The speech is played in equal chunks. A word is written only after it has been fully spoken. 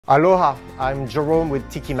Aloha, I'm Jerome with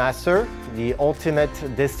Tiki Master, the ultimate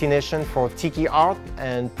destination for tiki art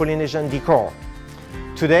and Polynesian decor.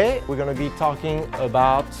 Today we're going to be talking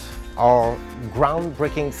about our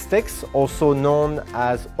groundbreaking sticks, also known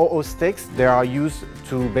as OO sticks. They are used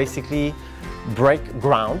to basically break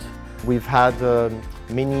ground. We've had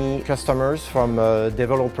many customers, from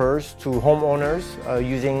developers to homeowners,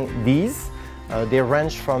 using these. They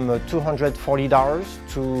range from $240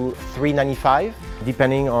 to $395,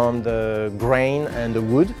 depending on the grain and the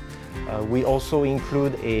wood. We also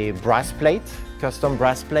include a brass plate, custom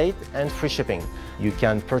brass plate, and free shipping. You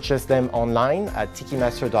can purchase them online at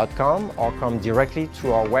tikimaster.com or come directly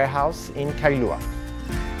to our warehouse in Kailua.